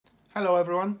Hello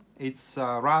everyone, it's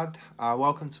Rad.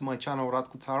 Welcome to my channel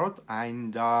Radko Tarot,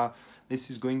 and this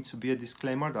is going to be a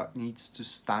disclaimer that needs to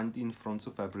stand in front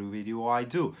of every video I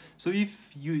do. So if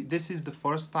this is the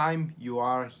first time you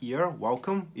are here,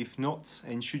 welcome. If not,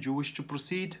 and should you wish to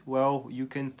proceed, well, you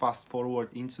can fast forward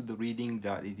into the reading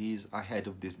that it is ahead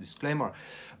of this disclaimer.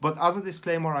 But as a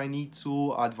disclaimer, I need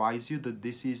to advise you that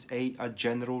this is a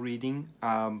general reading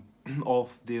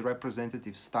of the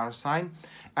representative star sign,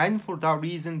 and for that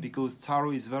reason, because tarot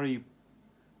is very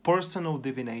personal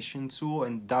divination tool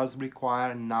and does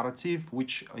require narrative,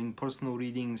 which in personal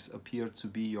readings appear to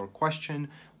be your question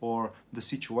or the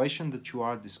situation that you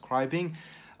are describing,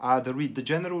 the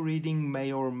general reading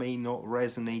may or may not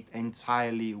resonate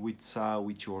entirely with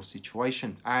your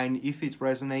situation. And if it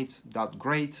resonates, that's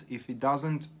great. If it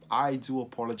doesn't, I do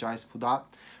apologize for that,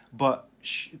 but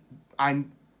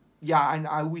and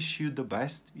I wish you the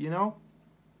best, you know,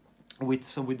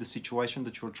 with the situation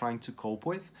that you're trying to cope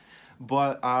with.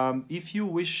 But if you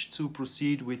wish to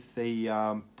proceed with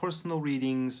a personal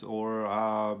readings,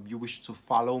 or you wish to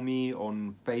follow me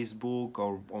on Facebook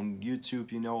or on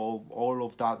YouTube, you know, all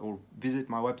of that, or visit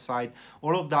my website,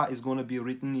 all of that is going to be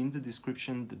written in the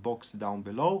description box down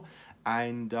below.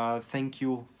 And thank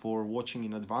you for watching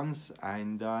in advance,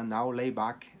 and now lay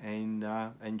back and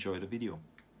enjoy the video.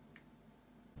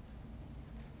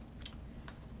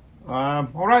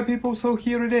 Alright people, so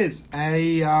here it is.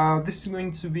 This is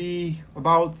going to be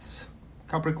about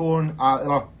Capricorn,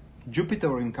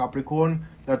 Jupiter in Capricorn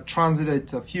that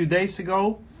transited a few days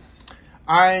ago.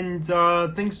 And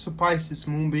thanks to Pisces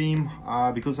Moonbeam,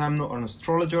 because I'm not an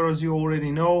astrologer, as you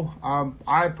already know,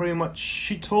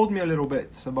 she told me a little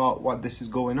bit about what this is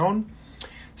going on.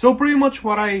 So pretty much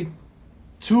what I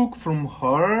took from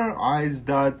her is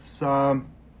that,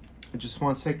 just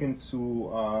one second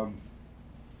to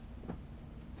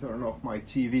turn off my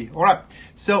TV. All right,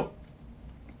 so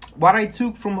what I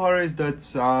took from her is that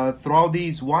throughout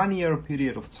this 1 year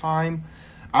period of time,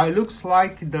 it looks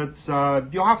like that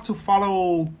you have to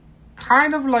follow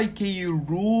kind of like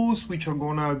rules which are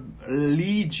gonna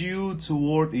lead you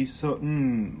toward a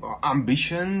certain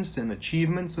ambitions and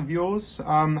achievements of yours.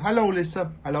 Hello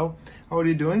Lisa, hello, how are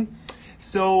you doing?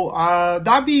 So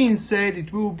that being said,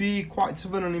 it will be quite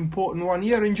an important 1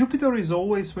 year. And Jupiter is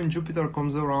always, when Jupiter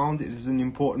comes around, it is an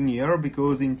important year,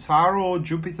 because in tarot,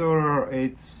 Jupiter,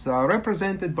 it's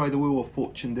represented by the Wheel of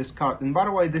Fortune, this card. And by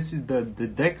the way, this is the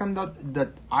deck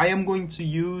that I am going to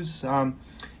use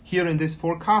here in this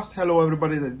forecast. Hello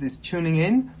everybody that is tuning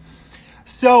in.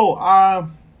 So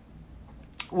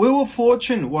Wheel of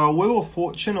Fortune, well, Wheel of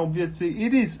Fortune, obviously,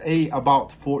 it is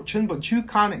about fortune, but you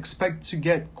can expect to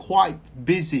get quite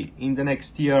busy in the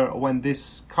next year when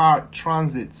this card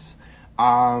transits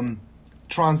us,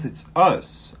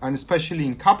 and especially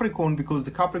in Capricorn, because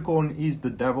the Capricorn is the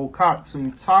devil card. So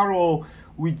in tarot,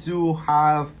 we do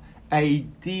have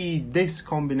this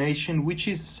combination, which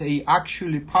is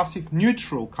actually passive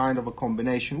neutral kind of a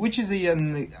combination, which is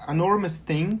an enormous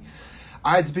thing.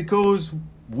 It's because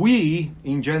we,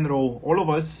 in general, all of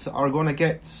us are gonna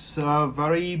get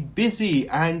very busy,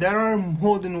 and there are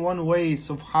more than one ways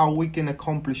of how we can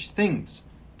accomplish things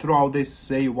throughout this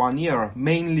 1 year,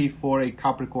 mainly for a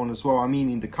Capricorn as well. I mean,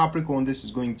 in the Capricorn, this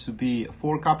is going to be,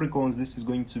 for Capricorns, this is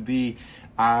going to be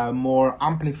more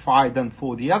amplified than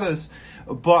for the others.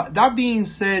 But that being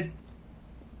said,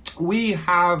 we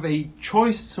have a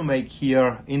choice to make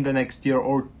here in the next year,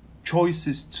 or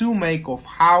choices to make of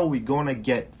how we're gonna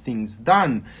get things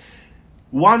done.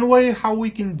 One way how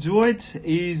we can do it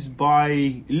is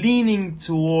by leaning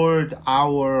toward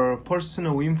our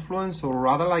personal influence, or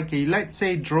rather like let's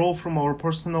say, draw from our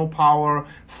personal power,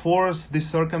 force the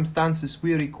circumstances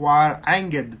we require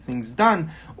and get the things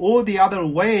done. Or the other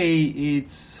way,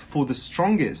 it's for the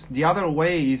strongest. The other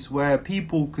way is where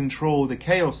people control the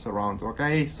chaos around,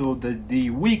 okay? So the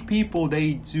weak people,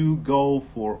 they do go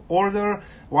for order,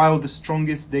 while the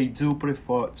strongest, they do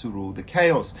prefer to rule the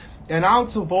chaos. And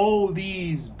out of all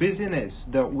these busyness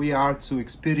that we are to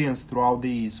experience throughout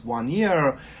these 1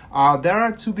 year, there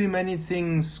are to be many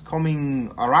things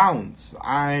coming around,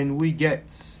 and we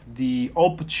get the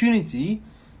opportunity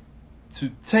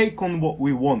to take on what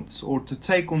we want, or to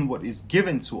take on what is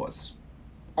given to us.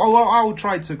 Oh, well, I will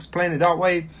try to explain it that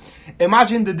way.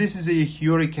 Imagine that this is a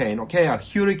hurricane, okay? A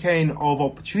hurricane of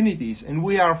opportunities, and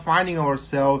we are finding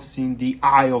ourselves in the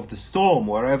eye of the storm,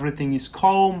 where everything is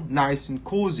calm, nice and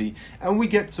cozy, and we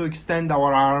get to extend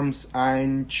our arms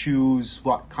and choose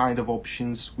what kind of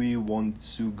options we want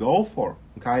to go for,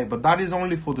 okay? But that is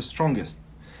only for the strongest.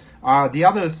 The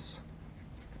others,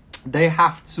 they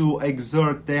have to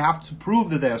exert, they have to prove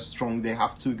that they are strong, they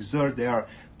have to exert their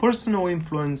personal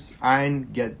influence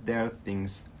and get their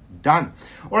things done.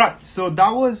 All right, so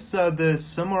that was the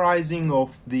summarizing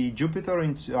of the Jupiter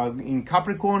in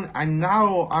Capricorn, and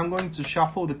now I'm going to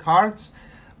shuffle the cards,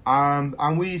 and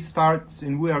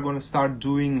we are going to start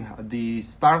doing the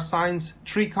star signs.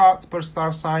 3 cards per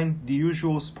star sign, the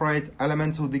usual spread,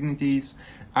 elemental dignities,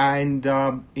 and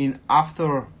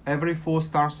after every 4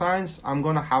 star signs I'm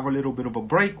gonna have a little bit of a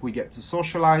break. We get to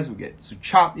socialize, we get to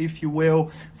chat, if you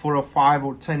will, for a 5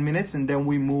 or 10 minutes, and then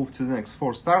we move to the next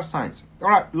 4 star signs. All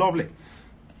right, lovely.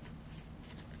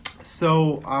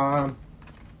 So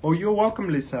oh, you're welcome,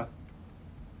 Lisa.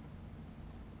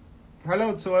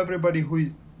 Hello to everybody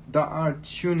that are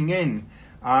tuning in.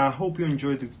 I hope you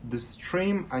enjoyed the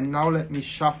stream, and now let me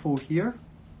shuffle here.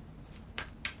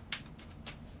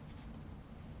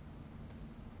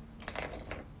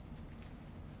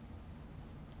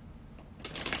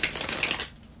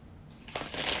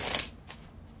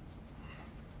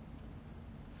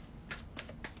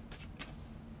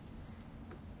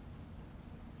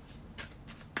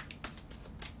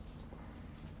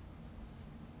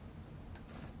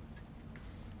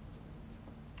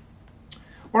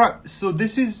 All right, so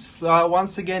this is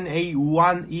once again a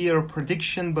 1-year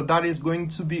prediction, but that is going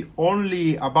to be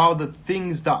only about the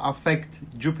things that affect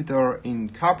Jupiter in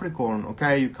Capricorn,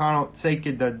 okay? You cannot take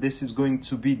it that this is going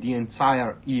to be the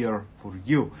entire year for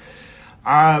you.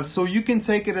 So you can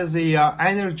take it as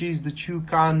energies that you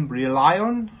can rely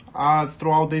on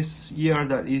throughout this year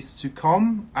that is to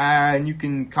come, and you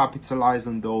can capitalize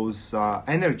on those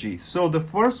energies. So the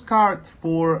first card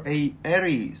for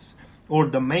Aries, or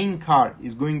the main card,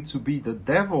 is going to be the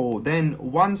Devil. Then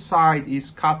one side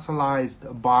is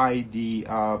catalyzed by the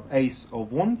Ace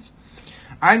of Wands,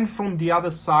 and from the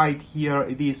other side here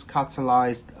it is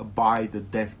catalyzed by the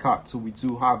Death card. So we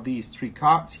do have these 3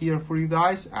 cards here for you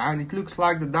guys, and it looks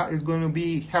like that is going to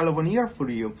be hell of a year for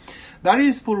you. That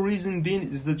is for a reason being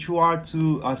is that you are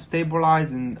to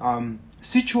stabilize and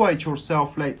situate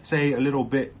yourself, let's say, a little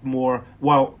bit more,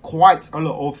 well, quite a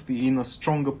lot of in a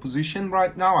stronger position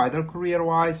right now, either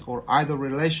career-wise or either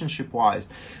relationship-wise.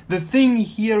 The thing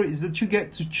here is that you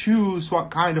get to choose what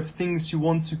kind of things you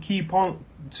want to keep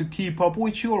up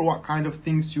with you, or what kind of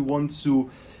things you want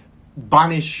to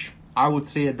banish. I would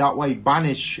say it that way,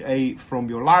 banish from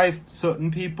your life. Certain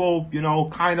people, you know,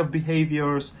 kind of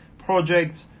behaviors,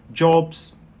 projects,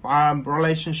 jobs,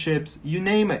 relationships, you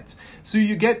name it. So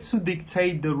you get to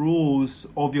dictate the rules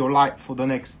of your life for the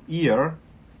next year,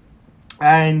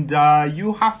 and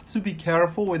you have to be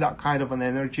careful with that kind of an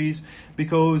energies,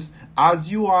 because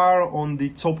as you are on the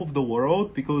top of the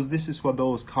world, because this is what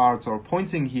those cards are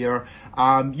pointing here,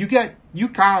 you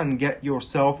can get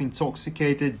yourself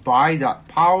intoxicated by that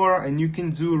power, and you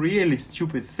can do really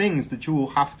stupid things that you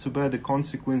will have to bear the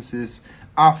consequences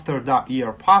after that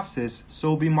year passes.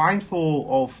 So be mindful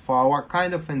of what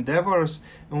kind of endeavors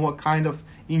and what kind of,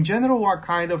 in general, what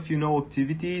kind of, you know,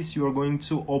 activities you are going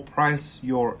to oppress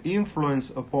your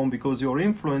influence upon, because your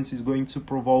influence is going to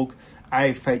provoke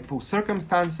fateful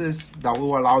circumstances that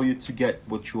will allow you to get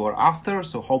what you are after.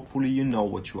 So hopefully you know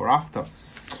what you are after.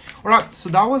 All right, so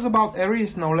that was about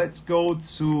Aries. Now let's go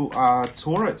to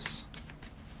Taurus.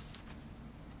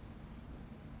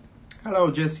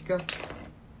 Hello, Jessica.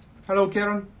 Hello,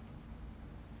 Karen.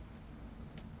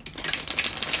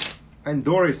 And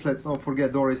Doris, let's not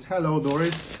forget Doris. Hello,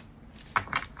 Doris.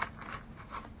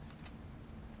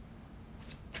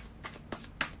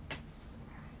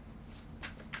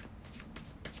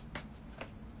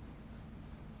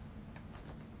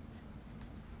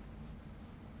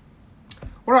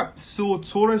 Alright, so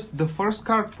Taurus, the first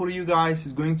card for you guys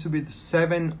is going to be the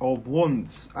 7 of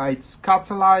Wands. It's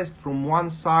catalyzed from one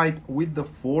side with the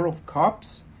 4 of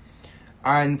Cups,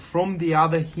 and from the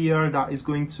other here that is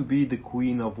going to be the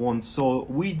Queen of Wands. So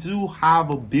we do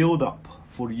have a build-up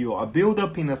for you, a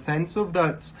build-up in a sense of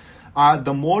that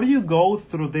the more you go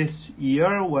through this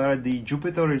year where the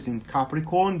Jupiter is in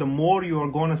Capricorn, the more you are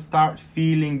going to start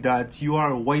feeling that you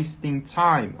are wasting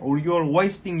time, or you're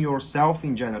wasting yourself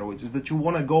in general, which is that you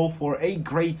want to go for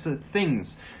greater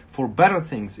things, for better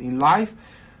things in life.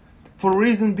 For a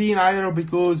reason being either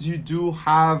because you do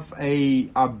have a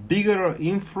bigger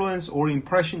influence or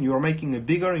impression, you are making a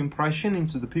bigger impression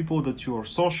into the people that you are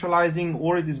socializing,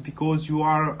 or it is because you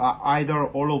are either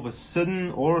all of a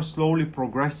sudden or slowly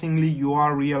progressively you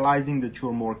are realizing that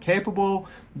you're more capable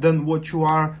than what you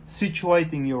are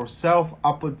situating yourself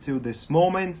up until this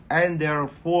moment. And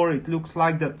therefore it looks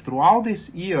like that throughout this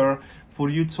year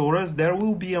for you Taurus, there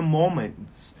will be a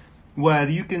moment where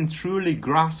you can truly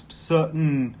grasp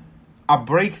certain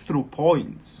breakthrough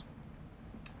points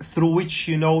through which,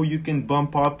 you know, you can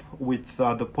bump up with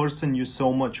the person you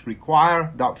so much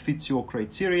require that fits your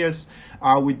criteria,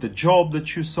 with the job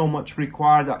that you so much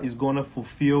require that is going to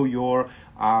fulfill your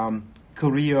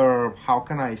career, how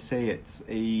can I say it,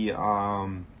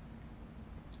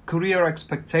 career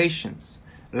expectations,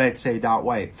 let's say that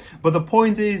way. But the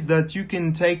point is that you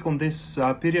can take on this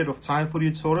period of time for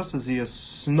you, Taurus, as a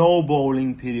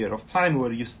snowballing period of time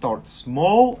where you start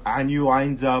small and you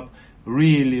end up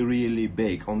really, really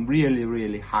big, on really,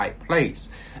 really high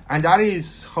place. And that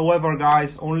is, however,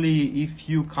 guys, only if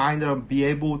you kind of be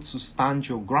able to stand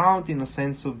your ground, in a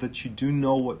sense of that you do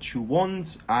know what you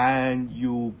want and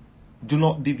you do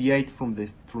not deviate from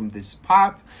this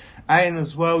path, and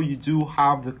as well you do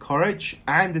have the courage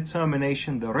and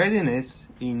determination, the readiness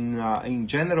in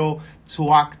general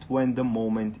to act when the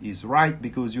moment is right,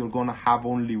 because you're gonna have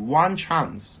only one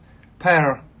chance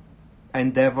per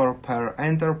endeavor, per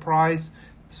enterprise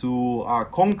to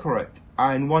conquer it.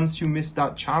 And once you miss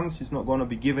that chance, it's not going to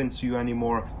be given to you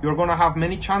anymore. You're going to have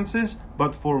many chances,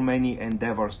 but for many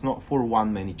endeavors, not for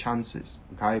one many chances.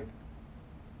 Okay.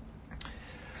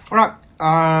 All right.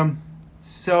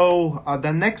 So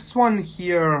the next one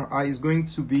here is going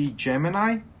to be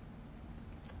Gemini.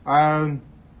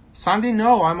 Sunday,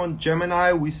 no, I'm on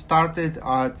Gemini. We started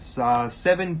at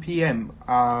 7 p.m.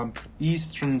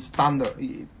 Eastern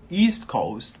Standard, East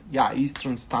Coast, yeah,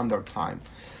 Eastern Standard Time.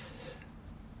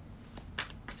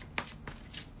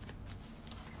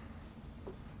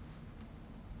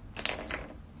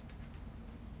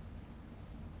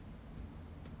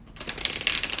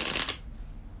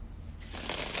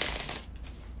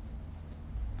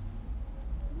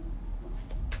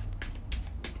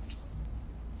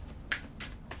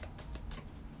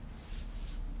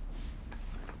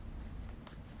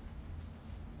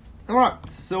 Alright,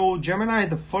 so Gemini,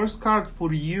 the first card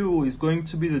for you is going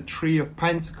to be the Three of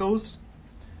Pentacles,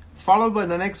 followed by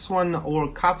the next one, or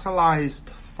catalyzed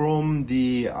from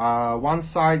the one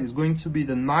side, is going to be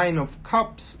the Nine of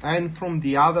Cups, and from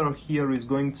the other here is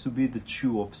going to be the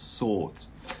Two of Swords.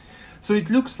 So it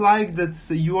looks like that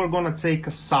you are going to take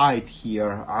a side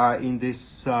here in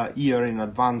this year in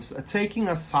advance. Taking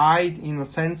a side in a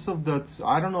sense of that,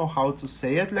 I don't know how to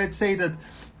say it. Let's say that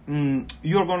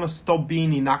you're going to stop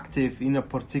being inactive in a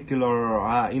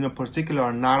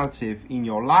particular narrative in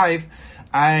your life,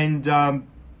 and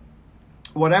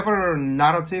whatever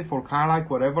narrative, or kind of like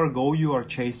whatever goal you are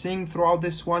chasing throughout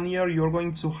this 1 year, you're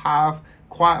going to have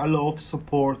quite a lot of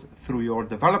support through your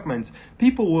developments.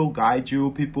 People will guide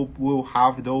you, people will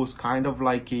have those kind of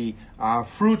like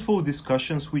fruitful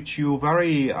discussions with you,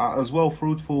 very as well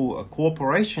fruitful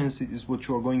cooperations is what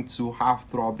you're going to have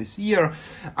throughout this year.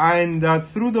 And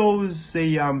through those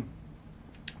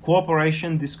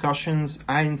cooperation, discussions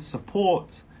and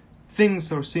support, things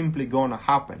are simply gonna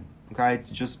happen. Okay, it's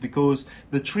just because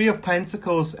the Three of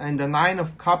Pentacles and the Nine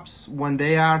of Cups, when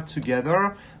they are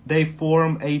together, they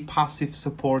form a passive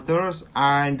supporters,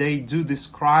 and they do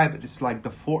describe it. It's like the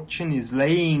fortune is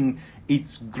laying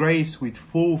its grace with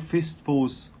full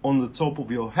fistfuls on the top of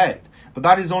your head. But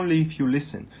that is only if you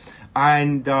listen.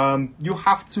 And you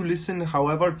have to listen,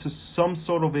 however, to some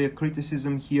sort of a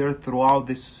criticism here throughout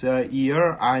this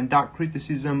year, and that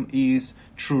criticism is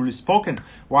truly spoken.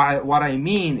 What I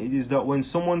mean is that when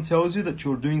someone tells you that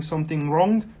you're doing something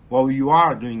wrong, well, you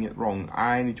are doing it wrong,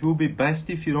 and it will be best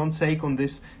if you don't take on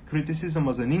this criticism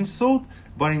as an insult,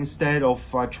 but instead of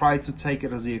try to take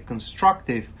it as a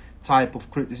constructive type of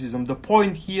criticism. The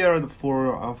point here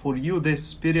for you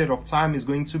this period of time is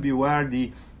going to be where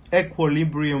the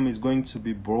equilibrium is going to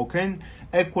be broken.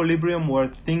 Equilibrium where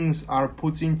things are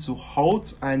put into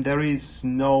halt and there is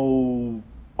no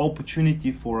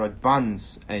opportunity for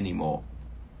advance anymore.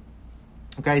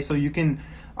 Okay, so you can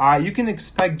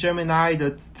expect, Gemini,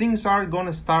 that things are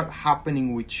gonna start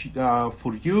happening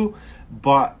for you,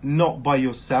 but not by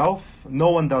yourself.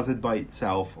 No one does it by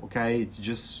itself. Okay, it's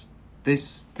just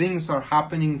these things are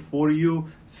happening for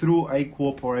you through a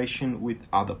cooperation with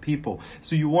other people.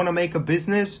 So you want to make a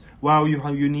business, well,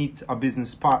 you need a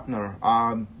business partner.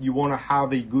 You want to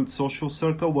have a good social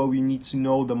circle, well, you need to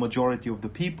know the majority of the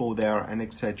people there, and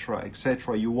etc,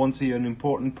 etc. You want an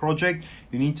important project,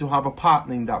 you need to have a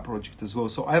partner in that project as well.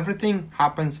 So everything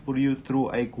happens for you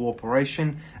through a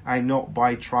cooperation and not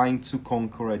by trying to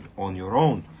conquer it on your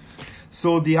own.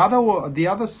 So the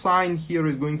other sign here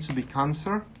is going to be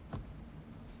Cancer.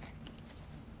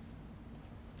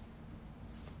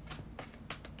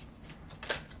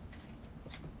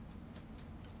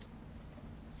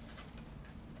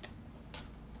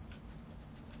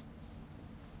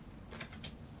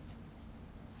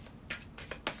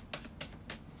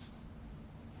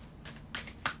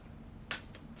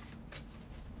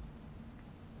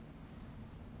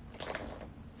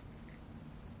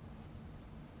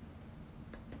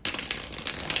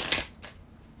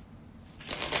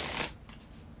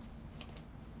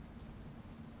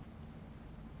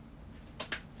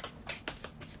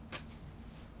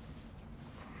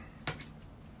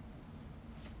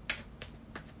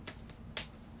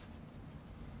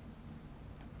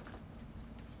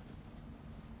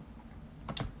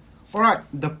 All right,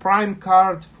 the prime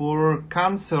card for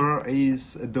Cancer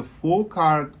is the Fool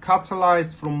card,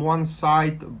 catalyzed from one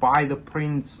side by the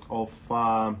Prince of,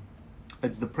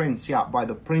 it's the Prince, yeah, by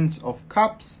the Prince of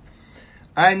Cups,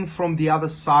 and from the other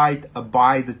side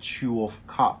by the Two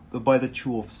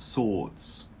of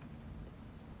Swords.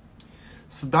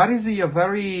 So that is a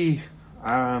very,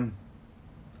 I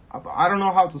don't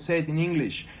know how to say it in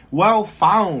English, well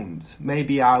found,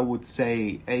 maybe I would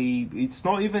say. It's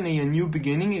not even a new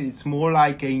beginning, it's more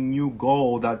like a new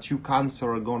goal that you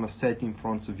Cancer are gonna set in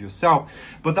front of yourself.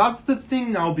 But that's the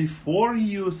thing now, before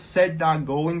you set that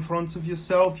goal in front of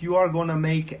yourself, you are gonna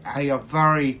make a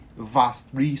very vast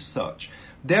research.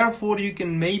 Therefore, you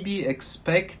can maybe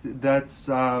expect that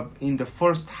in the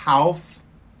first half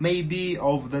maybe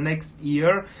of the next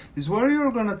year is where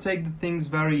you're gonna take the things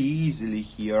very easily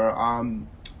here,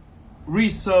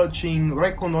 researching,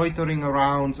 reconnoitering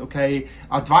around, okay,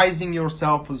 advising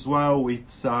yourself as well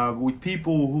with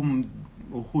people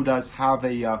who does have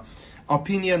a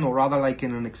opinion, or rather like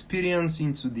an experience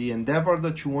into the endeavor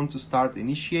that you want to start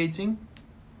initiating.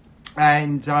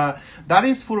 And that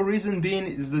is for a reason being,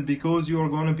 is that because you're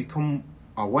going to become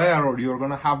aware, or you're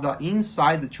going to have that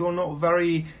insight that you're not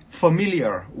very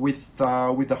familiar with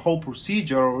the whole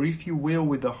procedure, or if you will,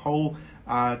 with the whole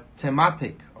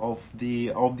thematic of the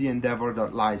endeavor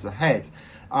that lies ahead.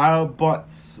 But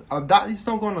that is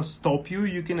not going to stop you.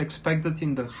 You can expect that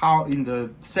in the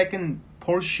second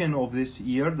portion of this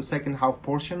year, the second half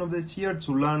portion of this year,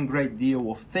 to learn great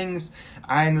deal of things,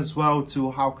 and as well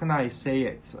to, how can I say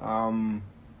it,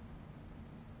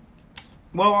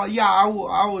 well, yeah,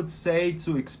 I would say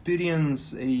to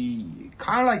experience a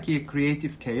kind of like a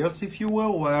creative chaos, if you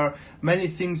will, where many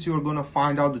things you're going to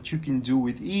find out that you can do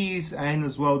with ease, and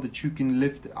as well that you can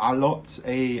lift a lot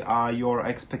your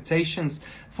expectations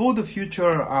for the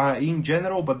future in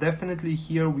general. But definitely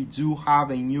here we do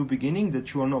have a new beginning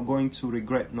that you are not going to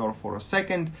regret nor for a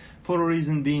second, for a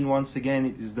reason being, once again,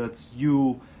 it is that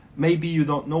maybe you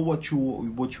don't know what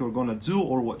you're gonna do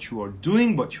or what you are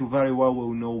doing, but you very well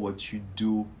will know what you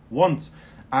do want.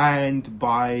 And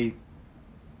by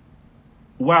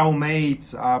well-made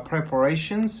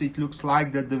preparations, it looks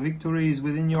like that the victory is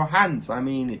within your hands. I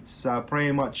mean, it's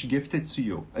pretty much gifted to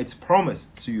you. It's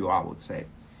promised to you, I would say.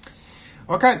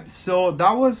 Okay, so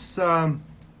that was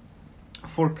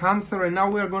for Cancer, and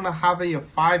now we're gonna have a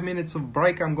 5 minutes of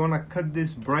break. I'm gonna cut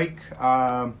this break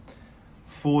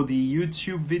for the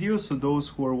YouTube video, so those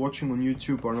who are watching on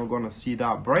YouTube are not gonna see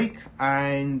that break.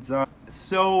 And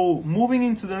so moving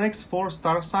into the next 4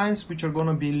 star signs, which are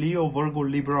gonna be Leo, Virgo,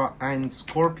 Libra, and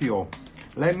Scorpio.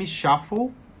 Let me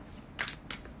shuffle,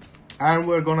 and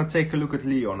we're gonna take a look at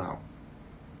Leo now.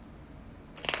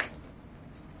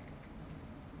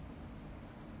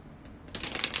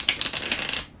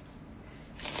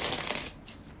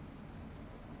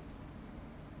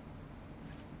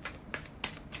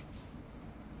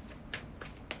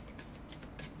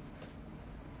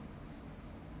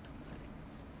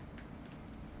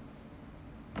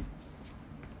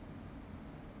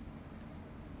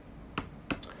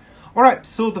 Alright,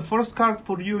 so the first card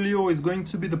for you, Leo, is going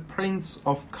to be the Prince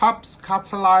of Cups,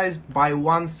 catalyzed by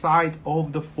one side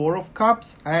of the Four of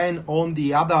Cups, and on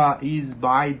the other is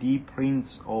by the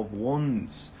Prince of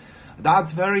Wands.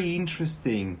 That's very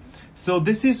interesting. So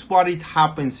this is what it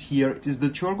happens here. It is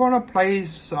that you're going to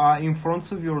place in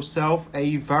front of yourself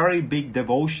a very big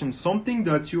devotion, something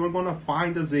that you're going to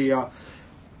find as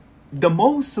the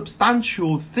most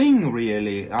substantial thing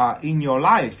really in your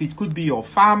life. It could be your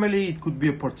family, it could be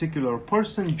a particular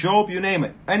person, job, you name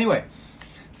it. Anyway,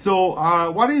 so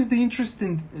what is the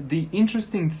interesting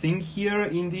thing here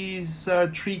in these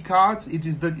 3 cards? It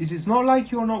is that it is not like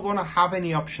you're not going to have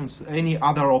any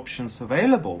other options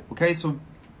available. Okay, so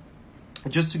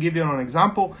just to give you an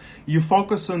example, you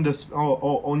focus on this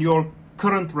on your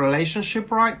current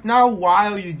relationship right now,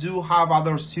 while you do have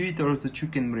other suitors that you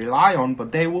can rely on,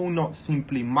 but they will not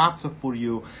simply matter for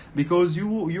you, because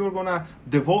you're gonna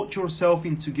devote yourself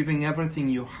into giving everything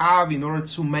you have in order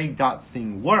to make that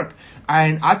thing work.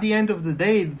 And at the end of the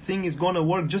day, the thing is gonna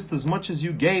work just as much as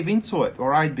you gave into it. All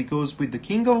right, because with the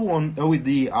King of Wands, with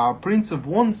the Prince of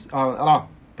Wands,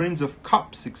 Prince of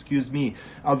Cups, excuse me,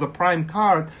 as a prime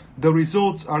card, the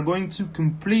results are going to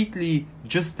completely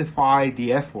justify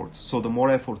the efforts. So the more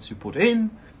efforts you put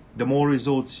in, the more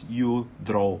results you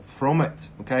draw from it,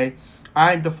 okay?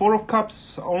 And the Four of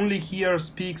Cups only here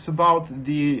speaks about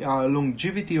the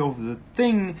longevity of the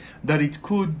thing, that it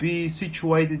could be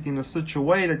situated in such a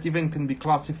way that even can be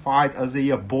classified as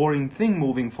a boring thing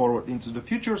moving forward into the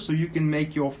future. So you can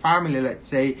make your family, let's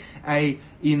say, a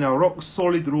in a rock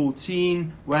solid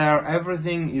routine where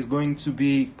everything is going to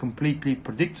be completely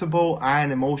predictable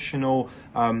and emotional.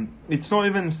 It's not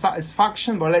even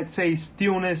satisfaction, but let's say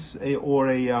stillness or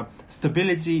a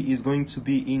stability is going to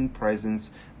be in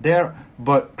presence there.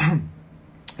 But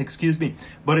excuse me,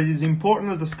 but it is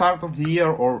important at the start of the year,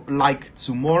 or like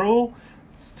tomorrow,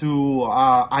 to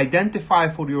identify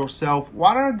for yourself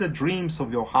what are the dreams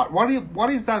of your heart. What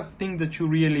is that thing that you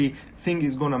really think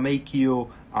is going to make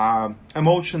you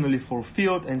emotionally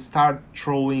fulfilled, and start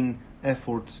throwing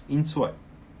efforts into it.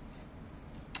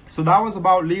 So that was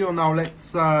about Leo. Now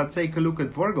let's take a look at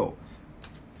Virgo.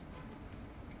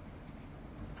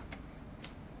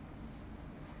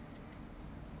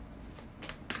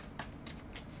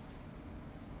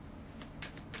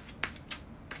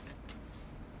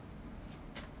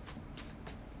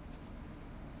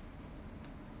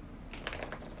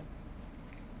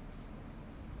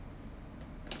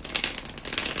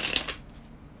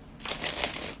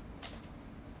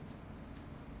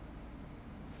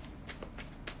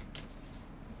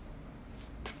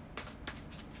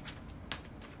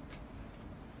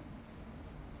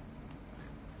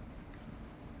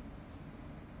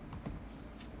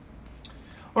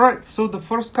 Alright, so the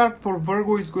first card for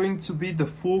Virgo is going to be the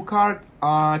Fool card,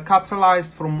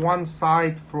 catalyzed from one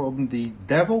side from the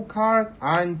Devil card,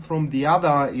 and from the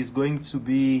other is going to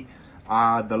be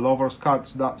the Lover's card.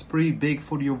 So that's pretty big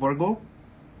for you, Virgo.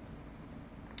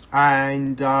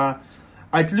 And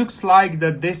it looks like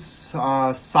that this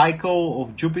cycle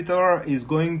of Jupiter is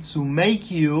going to make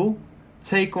you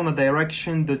take on a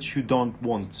direction that you don't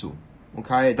want to.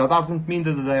 Okay, that doesn't mean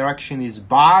that the direction is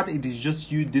bad, it is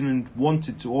just you didn't want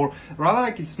it to, or rather,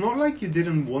 like, it's not like you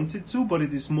didn't want it to, but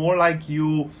it is more like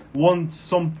you want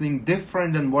something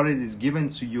different than what it is given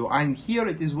to you. And here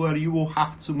it is where you will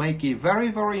have to make a very,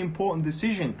 very important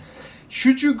decision.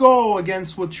 Should you go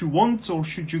against what you want, or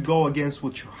should you go against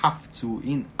what you have to?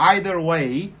 In either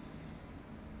way,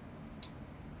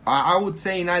 I would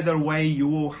say in either way you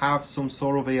will have some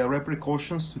sort of a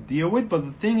repercussions to deal with. But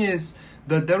the thing is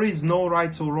that there is no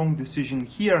right or wrong decision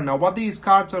here. Now, what these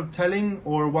cards are telling,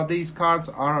 or what these cards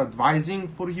are advising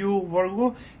for you,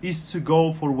 Virgo, is to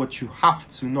go for what you have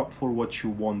to, not for what you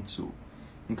want to.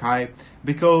 Okay,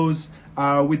 because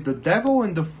with the Devil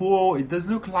and the Fool, it does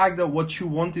look like that what you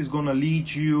want is going to lead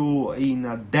you in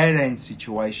a dead-end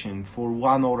situation for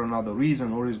one or another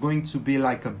reason, or is going to be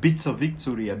like a bitter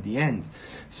victory at the end.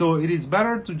 So it is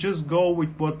better to just go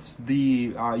with what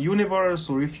the universe,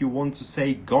 or if you want to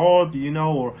say God, you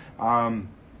know, or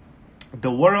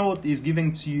the world is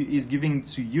giving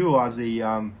to you as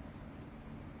a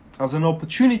as an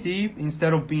opportunity,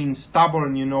 instead of being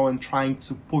stubborn, you know, and trying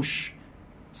to push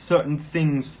certain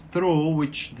things through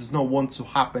which does not want to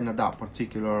happen at that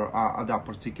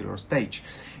particular stage.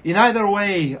 In either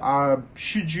way,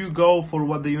 should you go for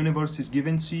what the universe is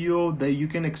giving to you, that you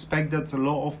can expect that a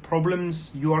lot of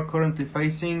problems you are currently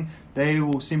facing, they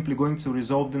will simply going to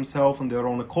resolve themselves on their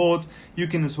own accord. You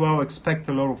can as well expect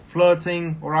a lot of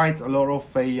flirting, all right, a lot of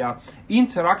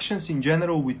interactions in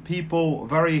general with people,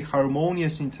 very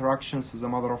harmonious interactions as a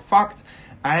matter of fact.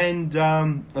 And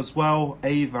as well,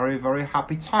 a very, very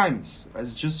happy times.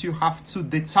 It's just you have to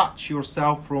detach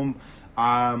yourself from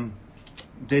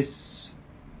this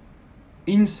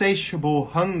insatiable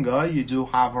hunger you do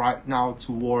have right now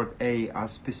toward a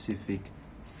specific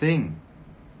thing.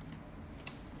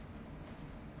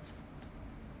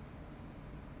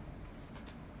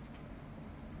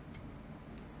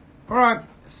 All right,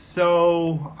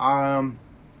 so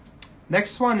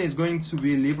next one is going to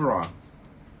be Libra.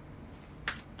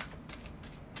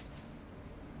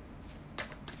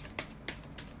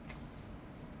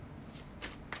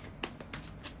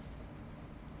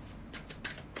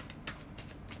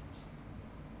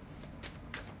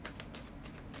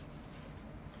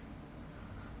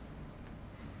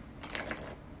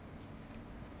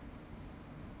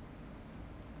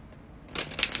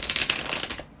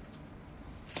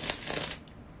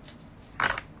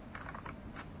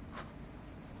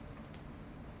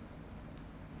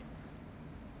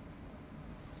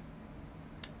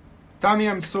 Tammy,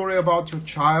 I'm sorry about your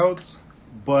child,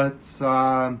 but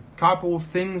couple of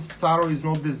things. Tarot is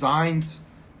not designed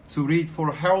to read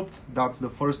for health. That's the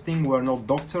first thing. We're not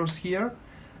doctors here.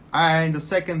 And the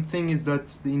second thing is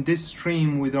that in this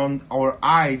stream, we don't, or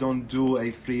I don't do a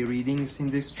free readings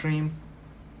in this stream.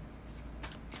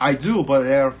 I do, but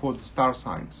they're for the star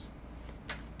signs.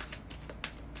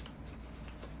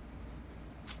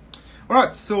 All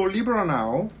right, so Libra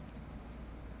now.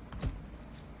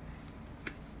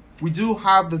 We do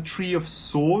have the Three of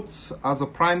Swords as a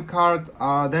prime card.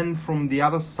 Then from the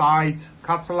other side,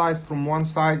 catalyzed from one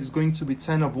side is going to be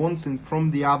Ten of Wands, and from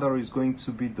the other is going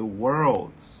to be the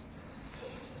Worlds.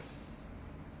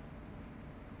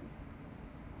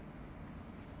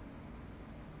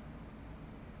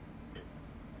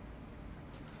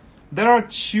 There are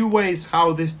two ways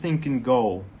how this thing can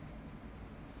go.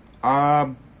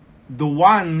 The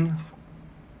one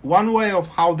way of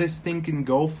how this thing can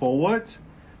go forward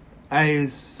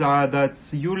is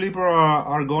that you Libra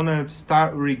are gonna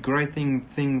start regretting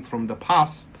things from the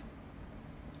past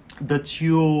that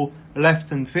you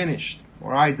left unfinished.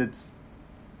 All right, that's,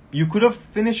 you could have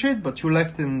finished it, but you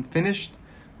left unfinished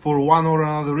for one or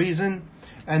another reason.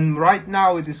 And right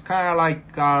now it is kind of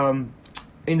like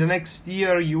in the next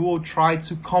year you will try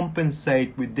to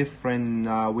compensate with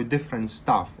different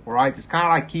stuff. All right, it's kind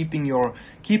of like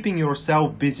keeping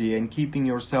yourself busy and keeping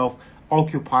yourself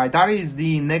occupied. That is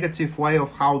the negative way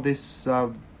of how these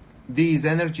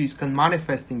energies can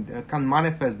manifest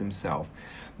themselves.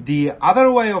 The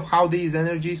other way of how these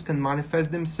energies can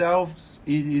manifest themselves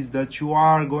is that you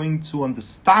are going to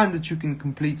understand that you can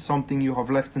complete something you have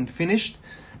left unfinished,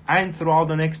 and throughout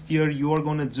the next year you are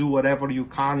going to do whatever you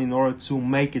can in order to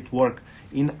make it work.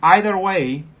 In either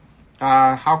way,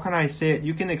 how can I say it?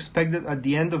 You can expect that at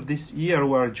the end of this year,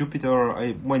 where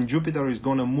when Jupiter is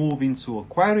going to move into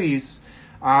Aquarius,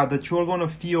 that you are going to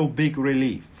feel big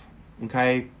relief.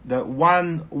 Okay, that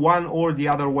one or the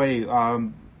other way.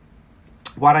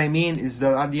 What I mean is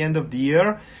that at the end of the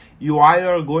year, you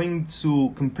either going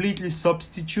to completely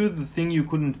substitute the thing you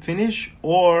couldn't finish,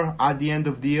 or at the end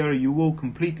of the year you will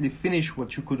completely finish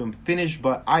what you couldn't finish.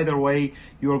 But either way,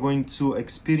 you are going to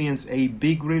experience a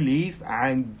big relief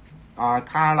and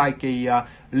kind of like a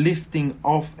lifting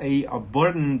of a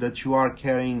burden that you are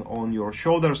carrying on your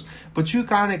shoulders. But you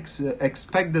can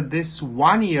expect that this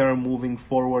 1 year moving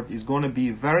forward is going to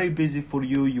be very busy for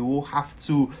you. You will have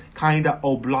to kind of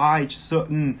oblige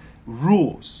certain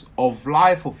rules of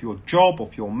life, of your job,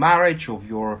 of your marriage, of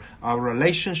your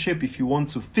relationship, if you want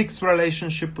to fix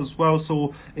relationship as well.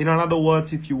 So in other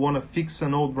words, if you want to fix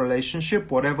an old relationship,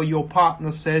 whatever your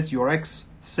partner says, your ex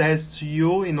says to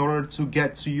you in order to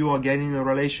get to you again in a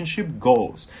relationship,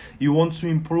 goes. You want to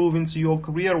improve into your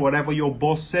career, whatever your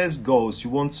boss says, goes.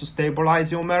 You want to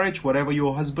stabilize your marriage, whatever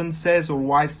your husband says or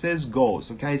wife says,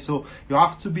 goes. Okay, so you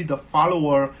have to be the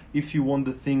follower if you want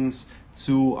the things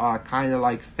to kind of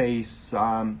like face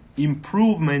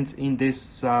improvement in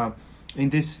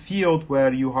this field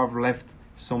where you have left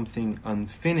something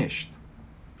unfinished.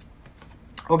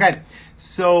 Okay,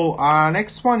 so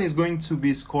next one is going to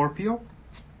be Scorpio.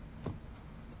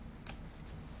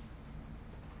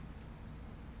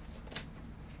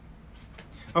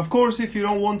 Of course, if you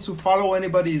don't want to follow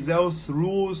anybody else's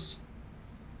rules,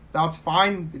 that's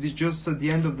fine. It is just at the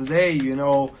end of the day, you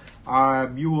know,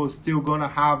 you will still gonna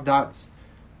have that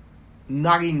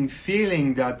nagging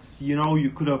feeling that, you know, you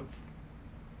could have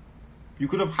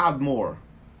had more.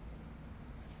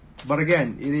 But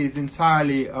again, it is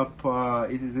entirely up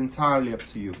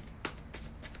to you.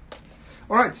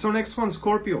 All right, so next one,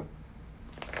 Scorpio.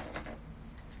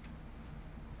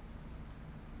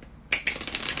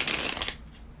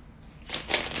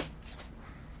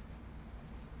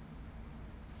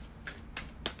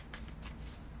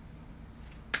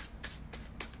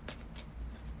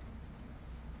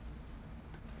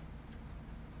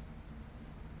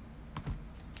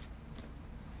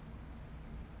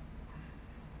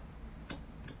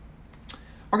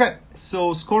 Okay,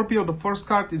 so Scorpio, the first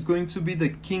card is going to be the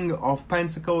King of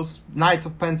Pentacles, Knights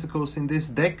of Pentacles in this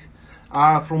deck.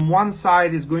 From one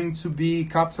side is going to be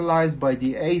catalyzed by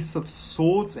the Ace of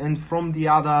Swords, and from the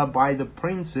other by the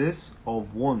Princess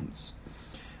of Wands.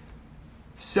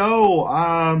 So,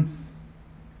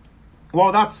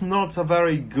 well, that's not a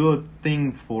very good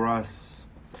thing for us.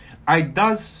 It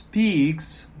does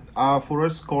speaks for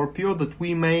us, Scorpio, that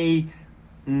we may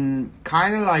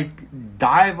kind of like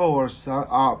dive ourselves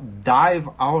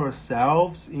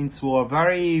into a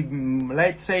very,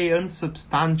 let's say,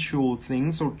 unsubstantial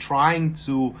things, or trying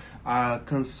to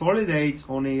consolidate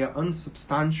on a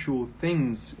unsubstantial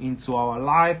things into our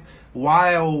life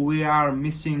while we are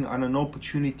missing an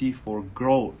opportunity for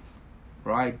growth,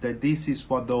 right? That this is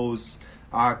what those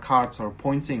cards are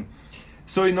pointing.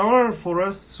 So in order for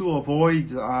us to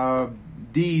avoid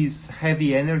these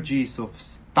heavy energies of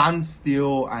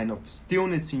standstill and of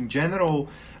stillness in general,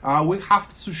 we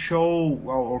have to show,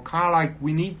 or kind of like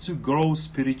we need to grow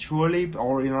spiritually,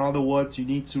 or in other words, you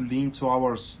need to lean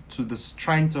to the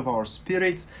strength of our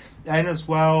spirit, and as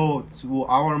well to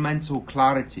our mental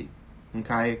clarity.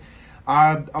 Okay,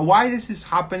 Why this is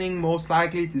happening, most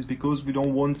likely it is because we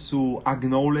don't want to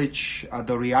acknowledge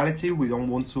the reality, we don't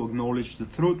want to acknowledge the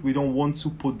truth, we don't want to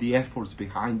put the efforts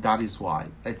behind. That is why.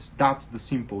 That's the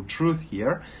simple truth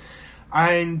here.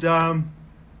 And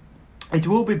it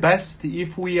will be best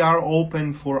if we are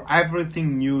open for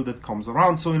everything new that comes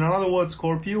around. So in other words,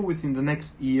 Scorpio, within the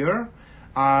next year,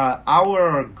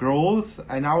 our growth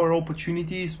and our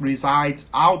opportunities resides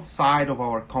outside of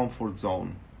our comfort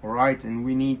zone. All right, and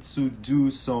we need to do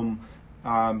some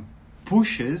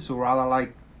pushes, or rather,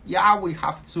 like, yeah, we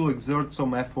have to exert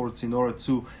some efforts in order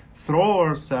to throw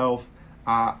ourselves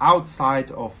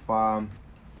outside of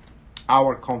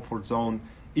our comfort zone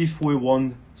if we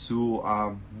want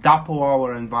to dapple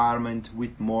our environment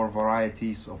with more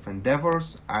varieties of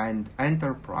endeavors and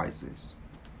enterprises.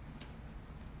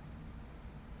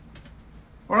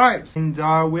 All right, and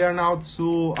we are now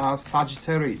to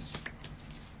Sagittarius.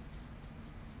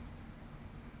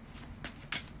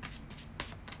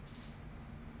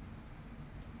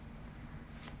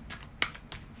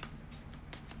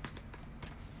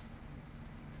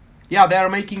 Yeah, they are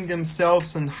making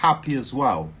themselves unhappy as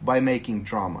well by making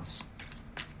dramas.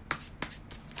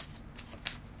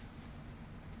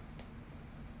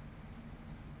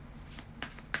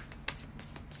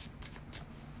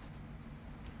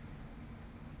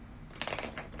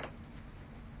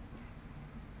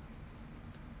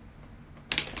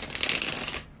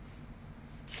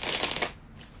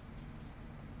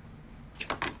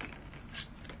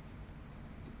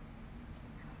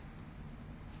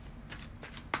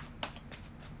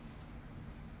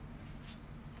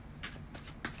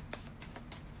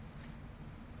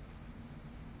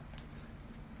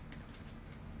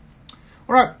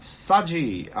 Alright,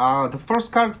 Saggy, the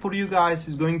first card for you guys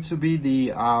is going to be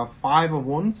the Five of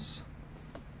Wands,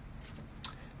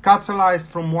 catalyzed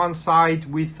from one side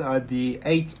with the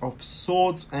Eight of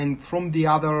Swords, and from the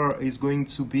other is going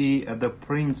to be the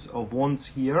Prince of Wands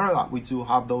here. We do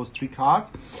have those three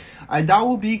cards, and that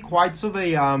will be quite of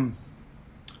a,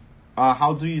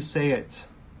 how do you say it?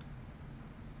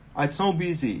 It's not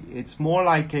busy, it's more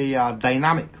like a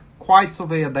dynamic. Quite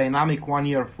of a dynamic 1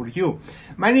 year for you.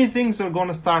 Many things are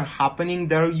gonna start happening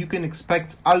there. You can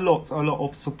expect a lot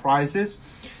of surprises.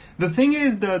 The thing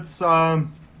is that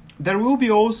there will be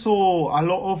also a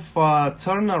lot of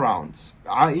turnarounds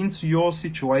into your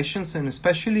situations, and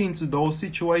especially into those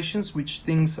situations which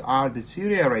things are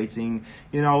deteriorating,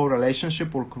 you know,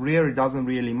 relationship or career, it doesn't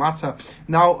really matter.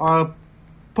 Now,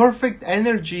 perfect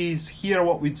energies here,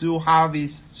 what we do have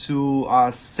is to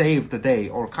save the day,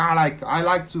 or kind of like, I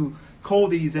like to call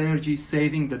these energies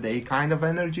saving the day kind of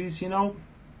energies, you know.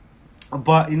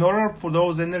 But in order for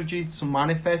those energies to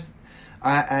manifest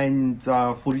and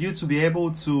for you to be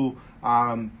able to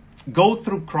go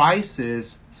through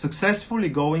crisis, successfully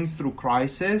going through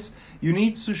crisis, you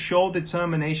need to show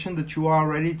determination that you are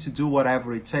ready to do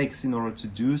whatever it takes in order to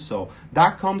do so.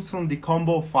 That comes from the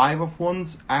combo of Five of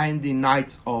Wands and the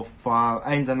Knights of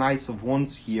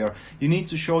Wands here. You need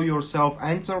to show yourself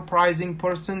enterprising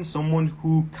person, someone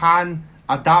who can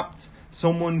adapt,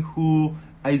 someone who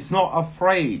is not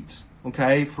afraid,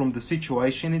 okay, from the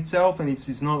situation itself, and it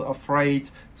is not afraid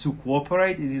to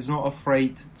cooperate, it is not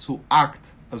afraid to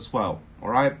act as well. All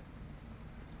right,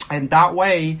 and that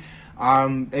way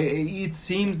it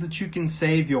seems that you can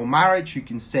save your marriage, you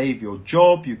can save your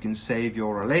job, you can save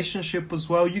your relationship as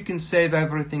well, you can save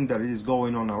everything that is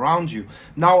going on around you.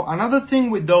 Now, another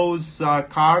thing with those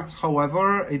cards,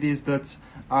 however, it is that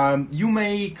you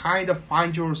may kind of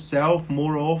find yourself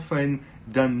more often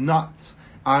than not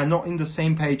not in the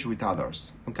same page with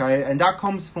others, okay, and that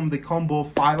comes from the combo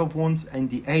of Five of Wands and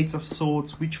the Eight of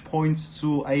Swords, which points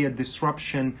to a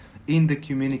disruption in the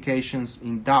communications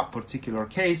in that particular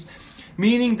case,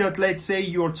 meaning that, let's say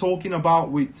you're talking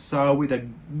about with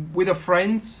a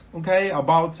friend, okay,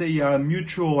 about a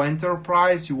mutual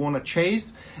enterprise you want to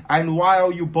chase, and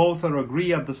while you both are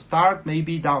agree at the start,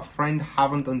 maybe that friend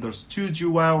haven't understood you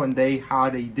well and they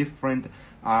had a different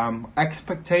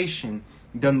expectation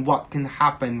than what can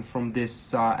happen from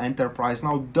this enterprise.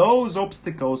 Now, those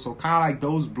obstacles, or kind of like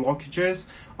those blockages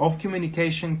of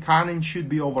communication, can and should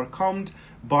be overcome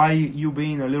by you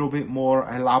being a little bit more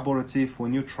elaborative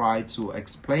when you try to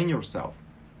explain yourself.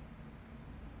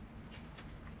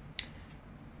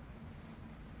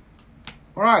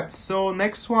 All right, so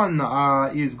next one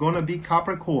is gonna be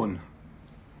Capricorn.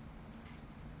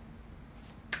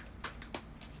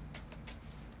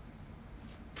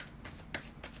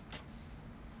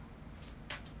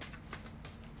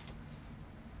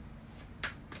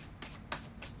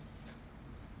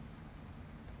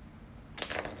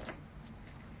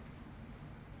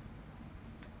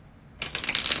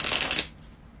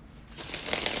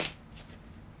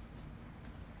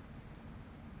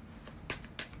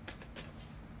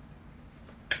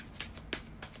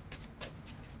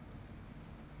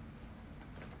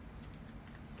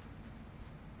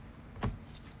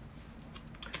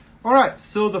 All right,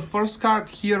 so the first card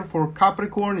here for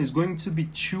Capricorn is going to be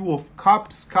Two of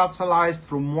Cups, catalyzed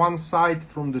from one side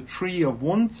from the Three of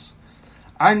Wands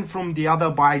and from the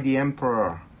other by the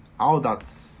Emperor. Oh,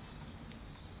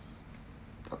 that's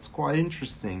quite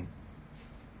interesting.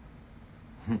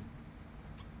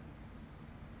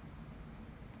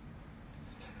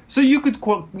 So you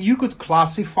could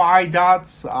classify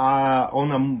that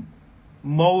on a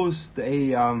most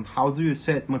how do you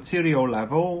say it, material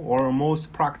level or a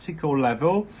most practical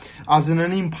level as an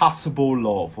impossible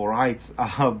love, all right?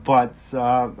 But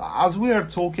as we are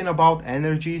talking about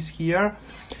energies here,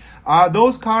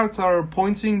 those cards are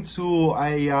pointing to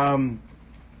a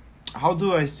how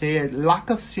do I say it, lack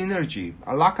of synergy,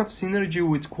 a lack of synergy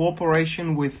with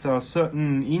cooperation with a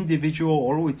certain individual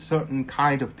or with certain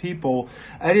kind of people.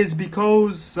 It is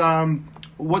because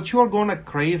what you're going to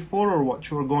crave for or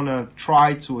what you're going to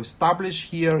try to establish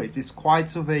here, it is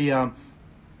quite of a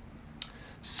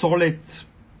solid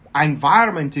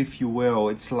environment, if you will.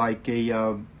 It's like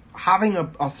a having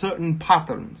a certain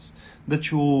patterns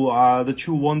that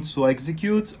you want to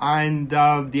execute, and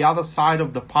the other side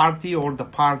of the party or the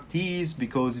parties,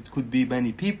 because it could be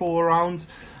many people around,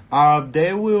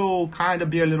 they will kind of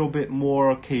be a little bit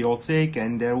more chaotic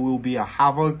and there will be a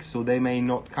havoc, so they may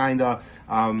not kind of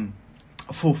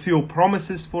fulfill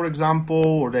promises, for example,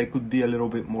 or they could be a little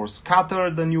bit more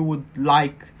scattered than you would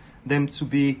like them to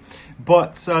be.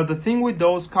 But the thing with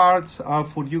those cards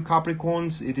for you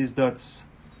Capricorns, it is that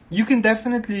you can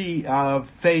definitely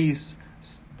face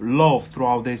love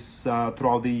throughout this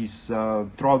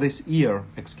year.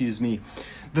 Excuse me.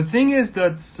 The thing is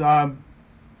that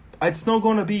it's not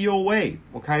gonna be your way.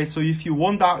 Okay, so if you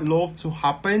want that love to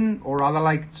happen, or rather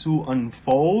like to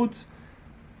unfold,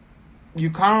 you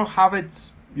can't have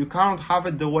it. You can't have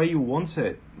it the way you want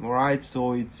it. All right.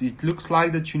 So it looks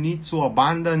like that you need to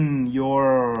abandon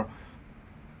your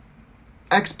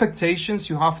expectations.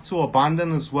 You have to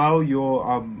abandon as well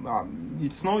your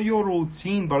it's not your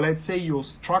routine, but let's say your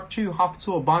structure. You have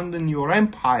to abandon your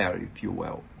empire, if you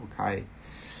will. Okay,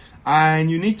 and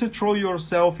you need to throw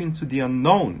yourself into the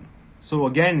unknown. So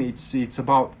again, it's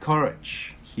about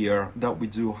courage here that we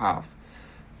do have.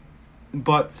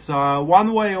 But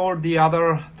one way or the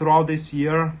other throughout this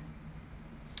year,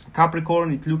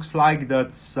 Capricorn, it looks like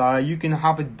that you can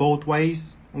have it both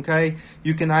ways. Okay,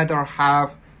 you can either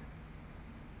have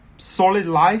solid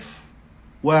life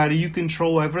where you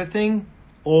control everything,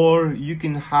 or you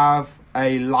can have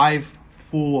a life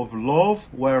full of love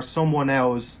where someone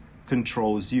else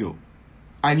controls you,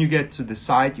 and you get to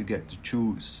decide, you get to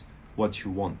choose what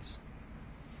you want.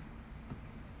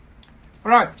 All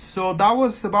right, so that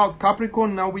was about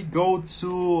Capricorn. Now we go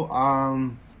to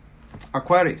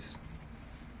Aquarius.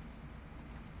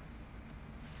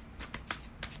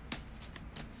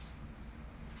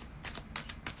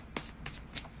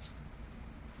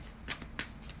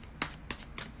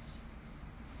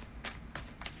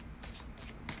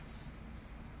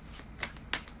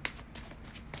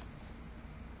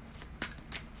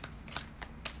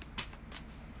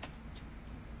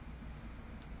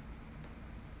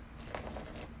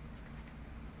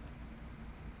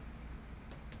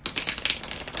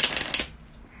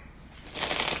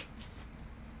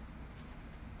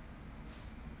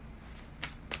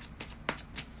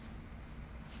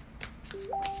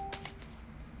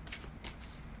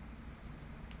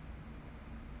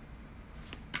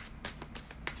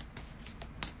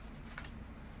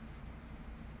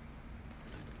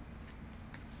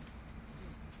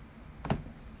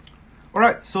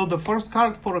 Alright, so the first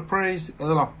card for Aquarius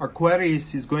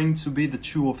is going to be the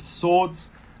Two of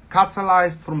Swords,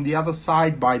 catalyzed from the other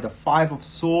side by the Five of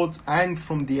Swords, and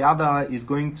from the other is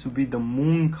going to be the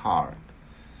Moon card.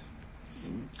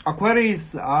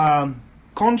 Aquarius,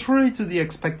 contrary to the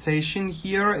expectation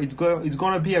here, it's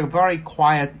going to be a very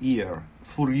quiet year,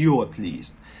 for you at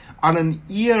least. And an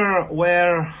year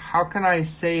where, how can I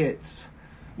say it?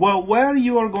 Well, where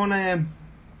you're gonna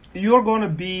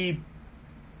be,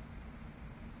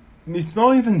 it's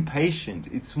not even patient,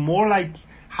 it's more like,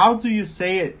 how do you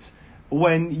say it,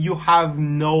 when you have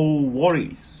no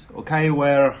worries, okay,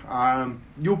 where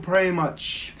you pretty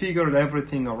much figured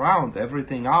everything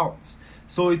out.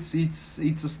 So it's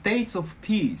a state of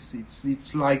peace.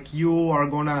 It's like you are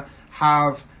gonna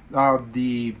have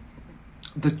the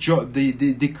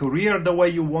career the way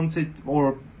you want it,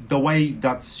 or the way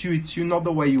that suits you, not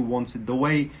the way you want it, the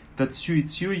way that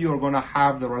suits you. You're going to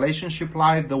have the relationship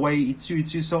life the way it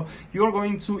suits you. So you're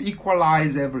going to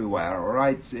equalize everywhere, all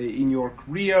right, in your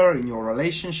career, in your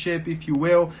relationship, if you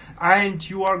will, and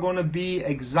you are going to be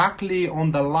exactly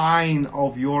on the line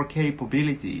of your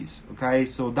capabilities. Okay,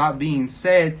 so that being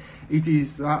said, it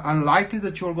is unlikely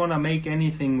that you're going to make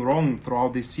anything wrong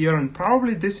throughout this year, and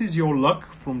probably this is your luck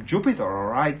from Jupiter,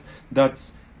 all right,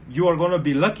 that's you are going to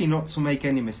be lucky not to make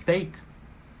any mistake.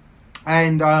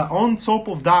 And on top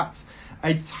of that,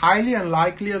 it's highly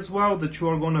unlikely as well that you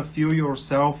are going to feel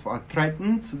yourself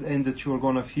threatened, and that you are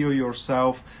going to feel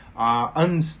yourself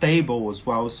unstable as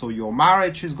well. So your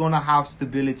marriage is going to have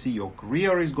stability, your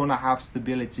career is going to have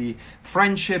stability,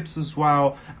 friendships as well,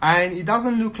 and it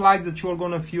doesn't look like that you're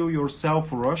going to feel yourself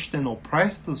rushed and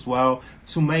oppressed as well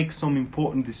to make some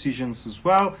important decisions as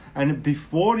well. And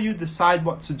before you decide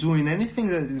what to do in anything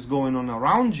that is going on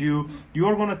around you,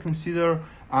 you're going to consider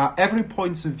every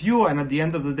point of view, and at the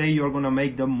end of the day, you're going to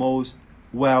make the most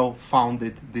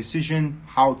well-founded decision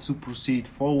how to proceed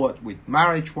forward with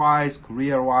marriage-wise,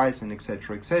 career-wise, and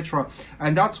etc., etc.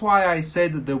 And that's why I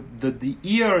said that the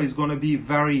year is going to be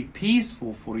very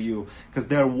peaceful for you, because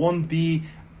there won't be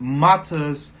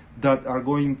matters that are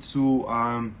going to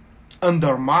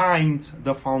undermine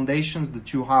the foundations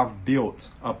that you have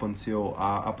built up until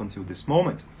this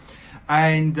moment.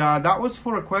 And that was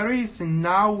for Aquarius, and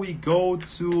now we go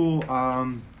to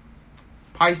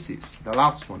Pisces, the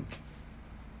last one.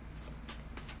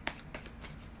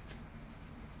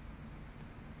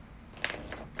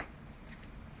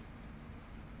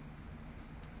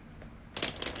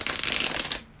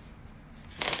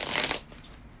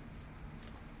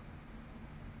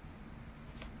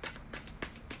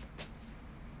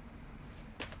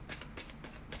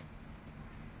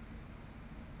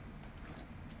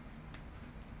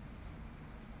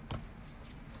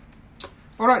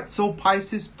 Alright, so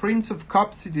Pisces, Prince of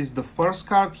Cups, it is the first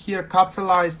card here,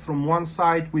 capitalized from one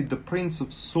side with the Prince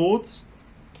of Swords,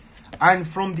 and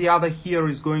from the other here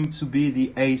is going to be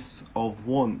the Ace of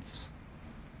Wands.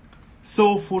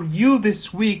 So for you,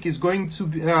 this week is going to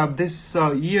be, this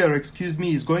year,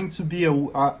 is going to be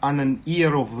an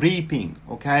year of reaping,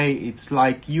 okay? It's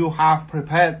like you have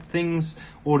prepared things,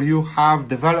 or you have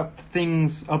developed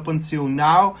things up until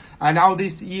now, and now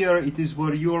this year it is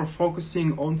where you're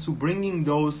focusing on to bringing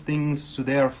those things to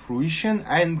their fruition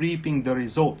and reaping the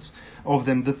results of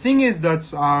them. The thing is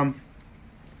that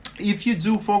if you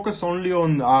do focus only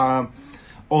on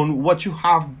what you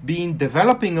have been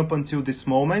developing up until this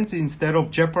moment, instead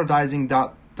of jeopardizing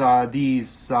that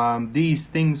these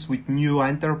things with new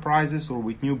enterprises or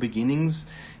with new beginnings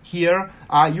here,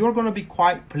 you're going to be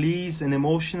quite pleased and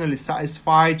emotionally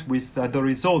satisfied with the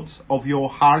results of your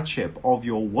hardship, of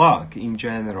your work in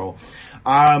general.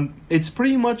 It's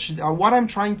pretty much what I'm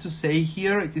trying to say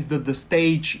here. It is that the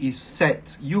stage is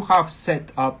set. You have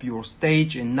set up your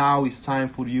stage, and now it's time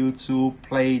for you to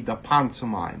play the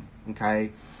pantomime.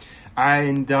 Okay,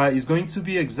 and it's going to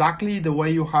be exactly the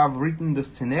way you have written the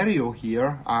scenario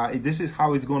here. This is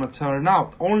how it's going to turn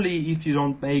out, only if you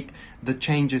don't make the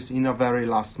changes in a very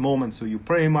last moment. So you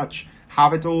pretty much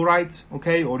have it all right,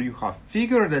 okay, or you have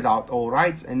figured it out all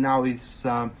right, and now it's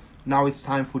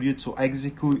time for you to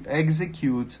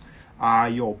execute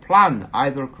your plan,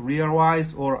 either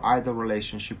career-wise or either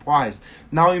relationship-wise.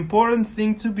 Now, important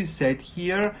thing to be said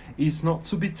here is not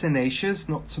to be tenacious,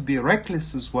 not to be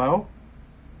reckless as well.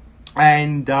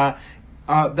 And that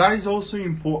is also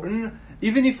important,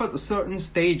 even if at certain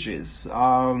stages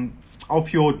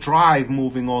of your drive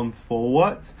moving on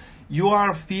forward, you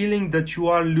are feeling that you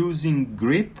are losing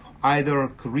grip, either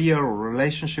career or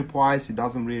relationship-wise, it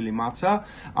doesn't really matter.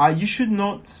 You should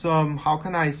not, how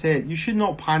can I say it? You should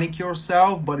not panic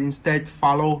yourself, but instead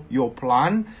follow your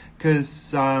plan,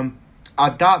 because at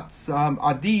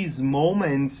these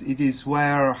moments, it is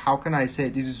where, how can I say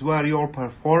it? This is where your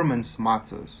performance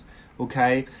matters.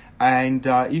 Okay, and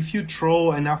if you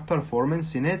throw enough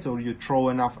performance in it, or you throw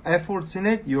enough efforts in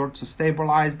it, you're to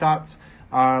stabilize that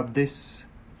this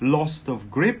loss of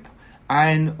grip,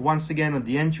 and once again at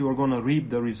the end you are going to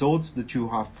reap the results that you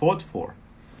have fought for.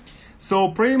 So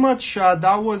pretty much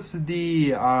that was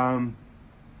the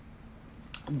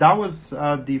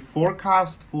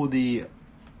forecast for the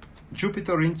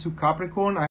Jupiter into Capricorn.